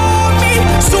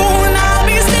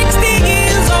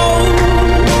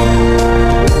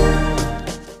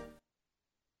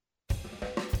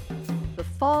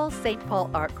 Fall St. Paul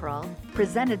Art Crawl,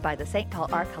 presented by the St. Paul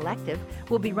Art Collective,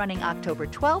 will be running October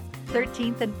 12th,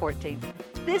 13th, and 14th.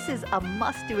 This is a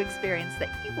must-do experience that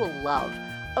you will love.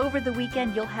 Over the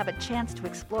weekend, you'll have a chance to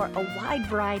explore a wide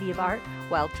variety of art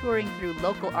while touring through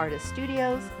local artist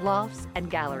studios, lofts, and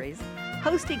galleries.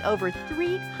 Hosting over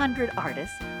 300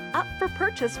 artists, up for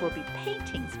purchase will be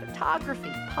paintings, photography,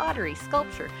 pottery,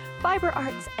 sculpture, fiber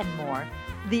arts, and more.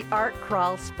 The Art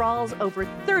Crawl sprawls over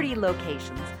 30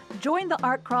 locations. Join the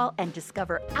Art Crawl and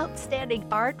discover outstanding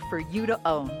art for you to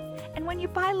own. And when you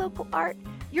buy local art,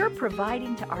 you're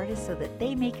providing to artists so that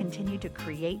they may continue to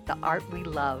create the art we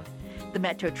love. The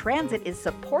Metro Transit is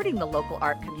supporting the local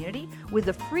art community with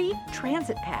a free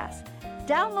transit pass.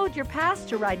 Download your pass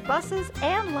to ride buses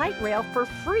and light rail for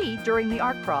free during the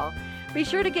Art Crawl. Be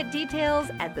sure to get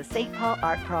details at the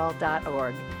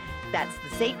stpaulartcrawl.org. That's the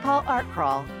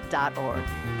stpaulartcrawl.org.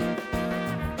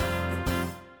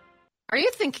 Are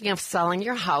you thinking of selling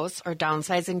your house or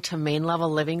downsizing to main level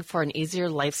living for an easier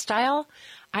lifestyle?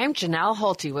 I'm Janelle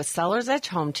Holte with Sellers Edge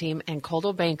Home Team and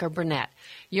Coldwell Banker Burnett,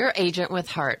 your agent with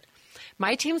Heart.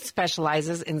 My team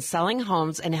specializes in selling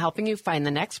homes and helping you find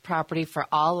the next property for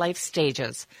all life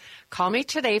stages. Call me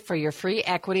today for your free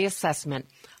equity assessment.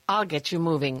 I'll get you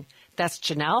moving. That's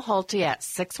Janelle Holte at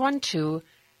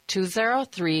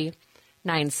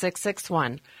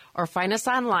 612-203-9661 or find us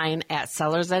online at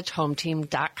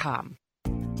sellersedgehometeam.com.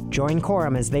 Join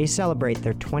Quorum as they celebrate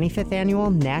their 25th annual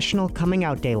National Coming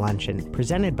Out Day Luncheon,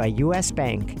 presented by U.S.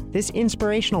 Bank. This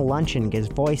inspirational luncheon gives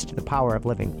voice to the power of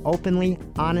living openly,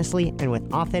 honestly, and with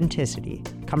authenticity.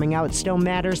 Coming out still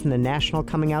matters, and the National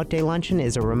Coming Out Day Luncheon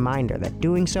is a reminder that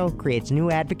doing so creates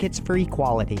new advocates for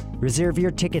equality. Reserve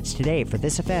your tickets today for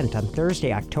this event on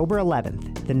Thursday, October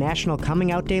 11th. The National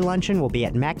Coming Out Day Luncheon will be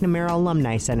at McNamara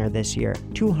Alumni Center this year,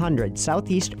 200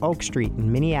 Southeast Oak Street in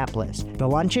Minneapolis. The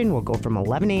luncheon will go from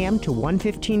 11 a.m. to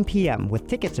 1:15 p.m. with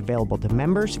tickets available to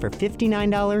members for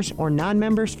 $59 or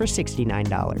non-members for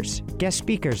 $69. Guest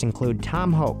speakers include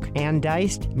Tom Hoke, Ann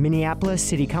Deist, Minneapolis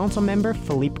City Council member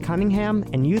Philippe Cunningham,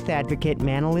 and youth advocate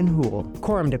Manilyn Houle.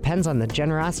 Quorum depends on the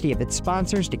generosity of its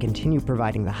sponsors to continue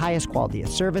providing the highest quality of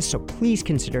service, so please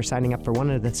consider signing up for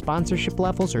one of the sponsorship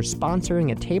levels or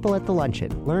sponsoring a table at the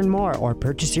luncheon. Learn more or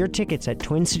purchase your tickets at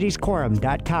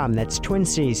TwinCitiesQuorum.com. That's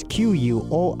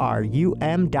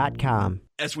TwinCitiesQuorum.com.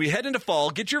 As we head into fall,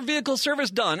 get your vehicle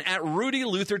service done at Rudy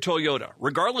Luther Toyota.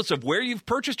 Regardless of where you've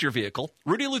purchased your vehicle,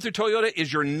 Rudy Luther Toyota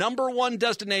is your #1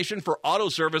 destination for auto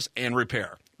service and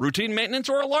repair. Routine maintenance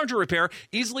or a larger repair,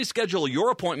 easily schedule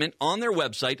your appointment on their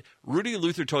website,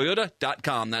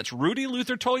 RudyLutherToyota.com. That's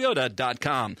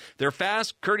RudyLutherToyota.com. They're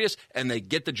fast, courteous, and they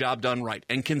get the job done right.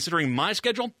 And considering my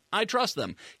schedule, I trust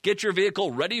them. Get your vehicle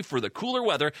ready for the cooler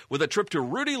weather with a trip to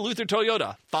Rudy Luther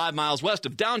Toyota, 5 miles west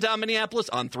of downtown Minneapolis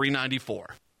on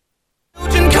 394.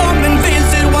 Children come and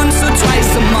visit once or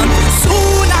twice a month.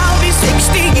 Soon I'll be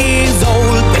 60 years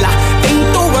old. Will I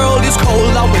think the world is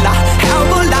cold, or will I have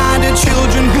a lot of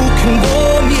children who can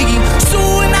warm me?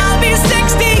 Soon I'll be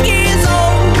 60 years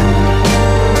old.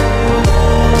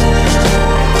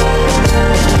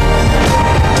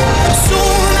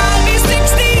 Soon I'll be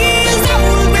 60 years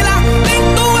old. Will I think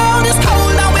the world is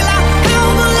cold, or will I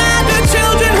have a lot of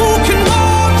children who can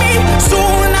warm me?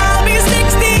 Soon I'll be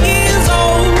 60 years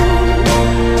old.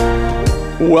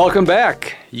 Welcome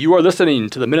back. You are listening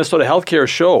to the Minnesota Healthcare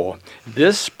Show.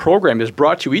 This program is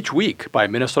brought to you each week by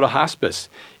Minnesota Hospice.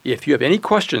 If you have any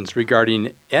questions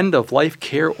regarding end-of-life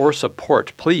care or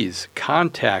support, please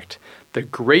contact the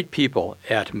great people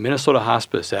at Minnesota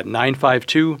Hospice at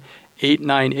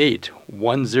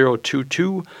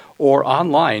 952-898-1022 or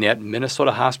online at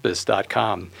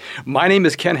minnesotahospice.com. My name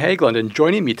is Ken Hageland, and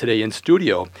joining me today in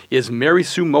studio is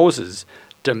Marysue Moses,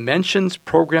 Dimensions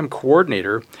Program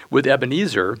Coordinator with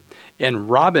Ebenezer, and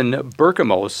Robin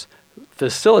Birkemose,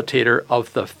 Facilitator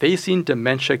of the Facing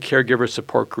Dementia Caregiver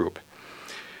Support Group.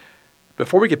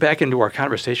 Before we get back into our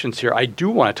conversations here, I do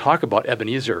want to talk about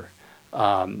Ebenezer.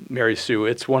 Marysue.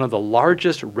 It's one of the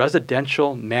largest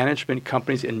residential management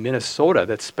companies in Minnesota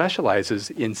that specializes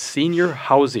in senior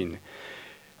housing.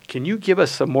 Can you give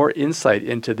us some more insight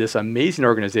into this amazing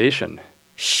organization?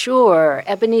 Sure.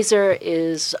 Ebenezer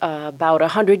is about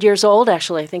 100 years old,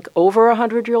 actually, I think over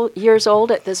 100 years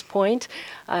old at this point.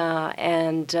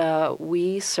 And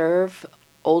we serve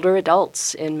older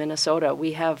adults in Minnesota.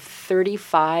 We have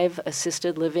 35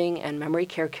 assisted living and memory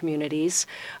care communities.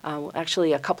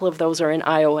 Actually, a couple of those are in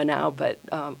Iowa now, but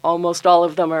almost all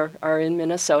of them are in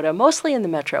Minnesota, mostly in the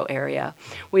metro area.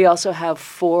 We also have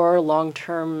 4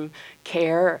 long-term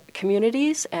care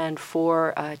communities and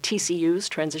 4 TCUs,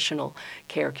 transitional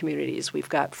care communities. We've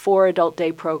got 4 adult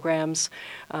day programs.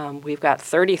 We've got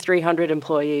 3,300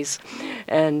 employees.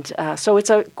 And so it's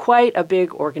quite a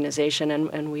big organization,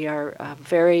 and we are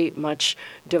very much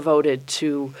devoted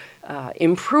to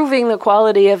improving the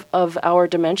quality of our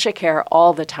dementia care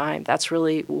all the time. That's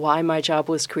really why my job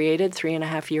was created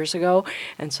 3.5 years ago,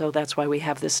 and so that's why we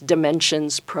have this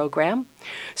Dimensions program.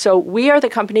 So we are the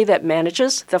company that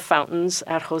manages the fountains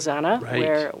at Hosanna,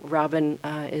 where Robin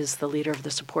is the leader of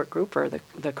the support group, or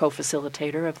the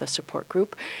co-facilitator of the support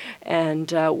group.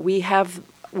 And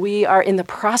we are in the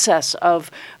process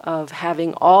of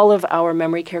having all of our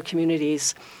memory care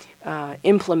communities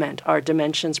implement our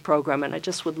Dimensions program, and I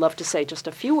just would love to say just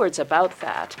a few words about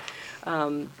that.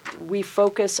 We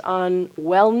focus on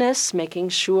wellness, making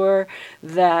sure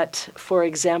that, for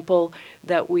example,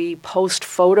 that we post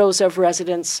photos of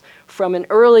residents from an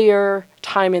earlier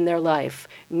time in their life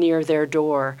near their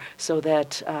door, so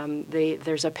that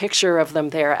there's a picture of them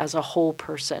there as a whole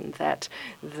person that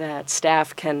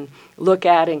staff can look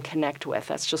at and connect with.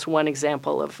 That's just one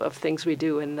example of things we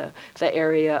do in the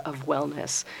area of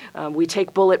wellness. We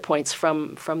take bullet points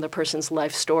from the person's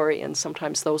life story, and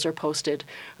sometimes those are posted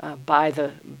by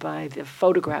the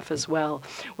photograph as well.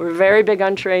 We're very big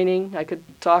on training. I could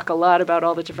talk a lot about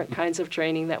all the different kinds of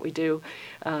training that we do.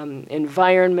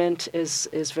 Environment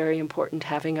is very important,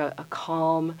 having a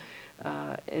calm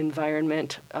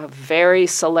environment. A very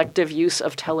selective use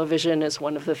of television is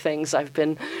one of the things I've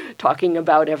been talking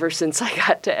about ever since I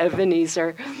got to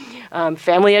Ebenezer.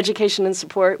 Family education and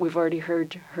support, we've already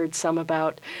heard some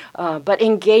about. But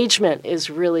engagement is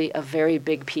really a very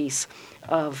big piece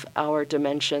of our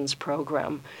Dimensions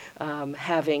program.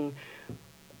 Having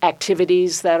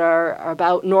activities that are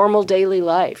about normal daily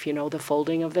life, the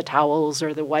folding of the towels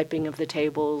or the wiping of the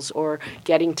tables, or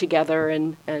getting together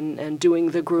and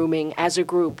doing the grooming as a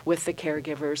group with the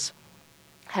caregivers.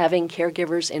 Having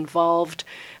caregivers involved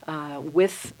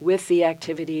with the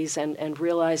activities, and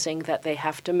realizing that they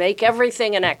have to make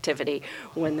everything an activity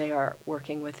when they are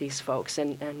working with these folks,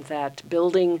 and that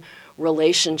building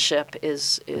relationship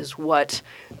is what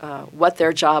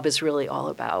their job is really all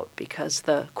about, because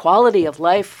the quality of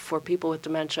life for people with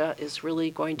dementia is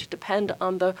really going to depend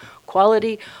on the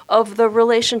quality of the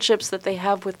relationships that they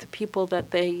have with the people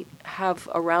that they have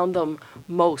around them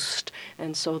most.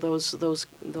 And so those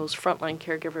frontline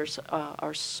caregivers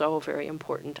are so very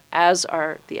important, as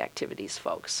are the activities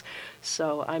folks.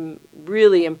 So I'm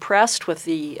really impressed with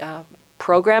the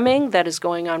programming that is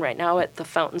going on right now at the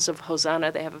Fountains of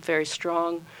Hosanna. They have a very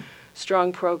strong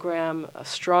program, a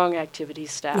strong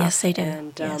activities staff. Yes, they do.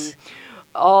 And yes.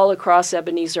 All across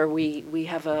Ebenezer, we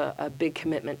have a big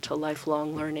commitment to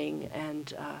lifelong learning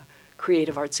and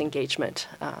creative arts engagement,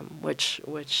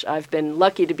 which I've been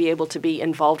lucky to be able to be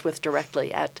involved with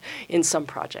directly in some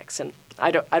projects. And I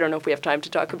don't know if we have time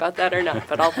to talk about that or not,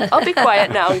 but I'll be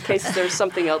quiet now in case there's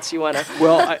something else you want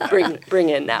to bring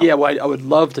in now. Yeah, well, I would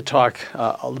love to talk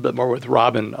a little bit more with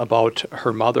Robin about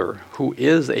her mother, who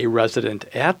is a resident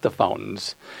at the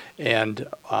Fountains. And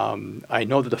I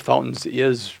know that the Fountains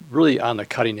is really on the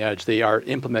cutting edge. They are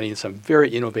implementing some very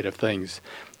innovative things.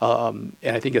 And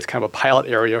I think it's kind of a pilot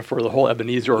area for the whole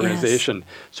Ebenezer organization. Yes.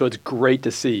 So it's great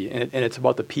to see. And it's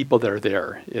about the people that are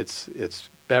there. It's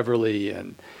Beverly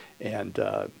and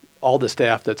all the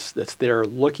staff that's there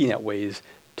looking at ways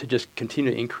to just continue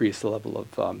to increase the level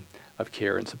of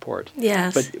care and support.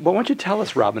 Yes. But why don't you tell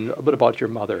us, Robin, a bit about your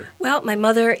mother? Well, my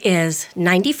mother is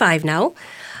 95 now.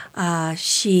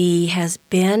 She has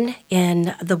been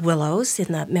in the Willows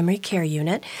in the memory care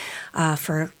unit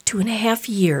for 2.5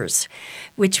 years,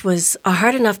 which was a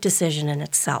hard enough decision in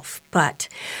itself. But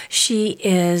she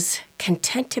is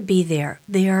content to be there.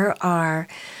 There are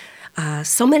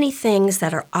so many things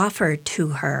that are offered to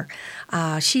her.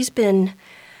 She's been,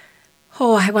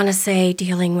 I want to say,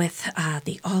 dealing with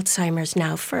the Alzheimer's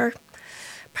now for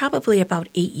probably about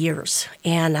 8 years.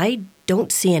 And I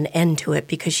don't see an end to it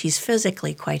because she's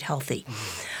physically quite healthy.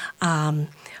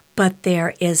 But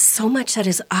there is so much that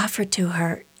is offered to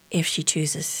her if she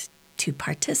chooses to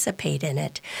participate in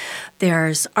it.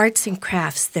 There's arts and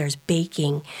crafts, there's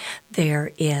baking,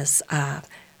 there is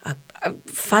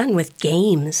fun with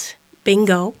games,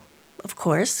 bingo, of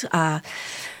course,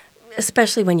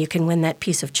 especially when you can win that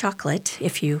piece of chocolate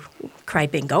if you cry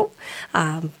bingo.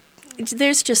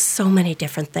 There's just so many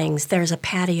different things. There's a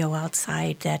patio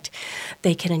outside that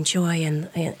they can enjoy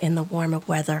in the warmer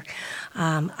weather.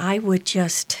 I would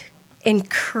just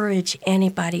encourage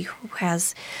anybody who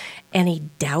has any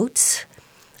doubts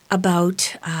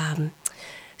about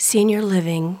senior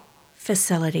living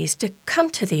facilities to come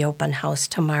to the open house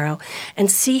tomorrow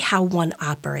and see how one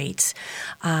operates.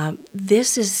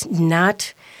 This is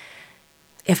not,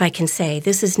 if I can say,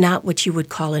 this is not what you would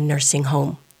call a nursing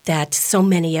home that so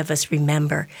many of us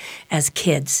remember as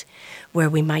kids, where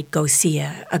we might go see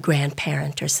a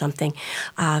grandparent or something.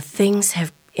 Things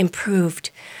have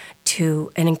improved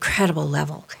to an incredible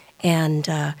level, and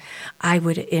I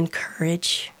would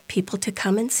encourage people to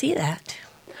come and see that.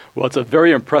 Well, it's a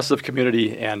very impressive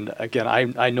community, and again,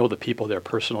 I know the people there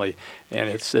personally, and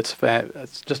it's just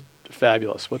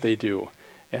fabulous what they do.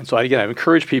 And so again, I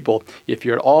encourage people, if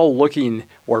you're at all looking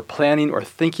or planning or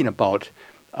thinking about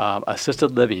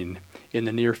assisted living in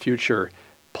the near future,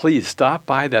 please stop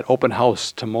by that open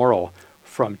house tomorrow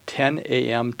from 10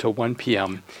 a.m. to 1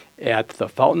 p.m. at the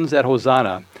Fountains at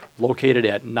Hosanna, located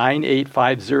at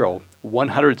 9850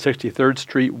 163rd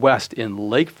Street West in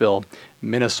Lakeville,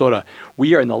 Minnesota.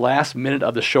 We are in the last minute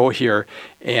of the show here,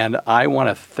 and I want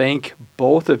to thank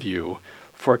both of you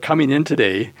for coming in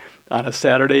today on a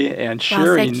Saturday and sharing.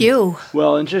 Well, thank you.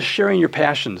 Well, and just sharing your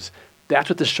passions. That's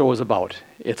what this show is about.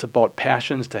 It's about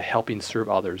passions to helping serve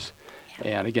others.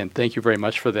 Yeah. And again, thank you very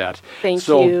much for that. Thank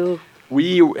you.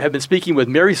 We have been speaking with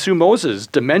Marysue Moses,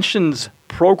 Dimensions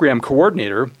Program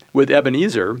Coordinator with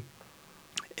Ebenezer,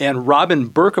 and Robin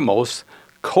Birkemose,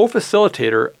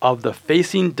 co-facilitator of the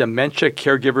Facing Dementia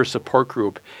Caregiver Support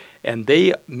Group. And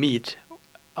they meet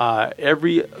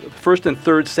every first and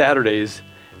third Saturdays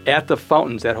at the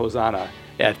Fountains at Hosanna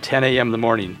at 10 a.m. in the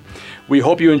morning. We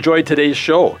hope you enjoyed today's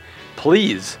show.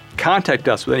 Please contact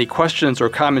us with any questions or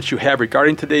comments you have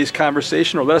regarding today's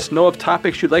conversation, or let us know of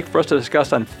topics you'd like for us to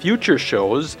discuss on future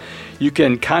shows. You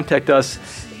can contact us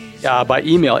by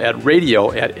email at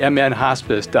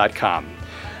radio@mnhospice.com.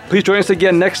 Please join us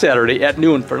again next Saturday at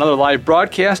noon for another live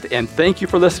broadcast, and thank you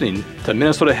for listening to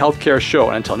Minnesota Healthcare Show.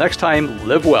 And until next time,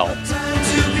 live well.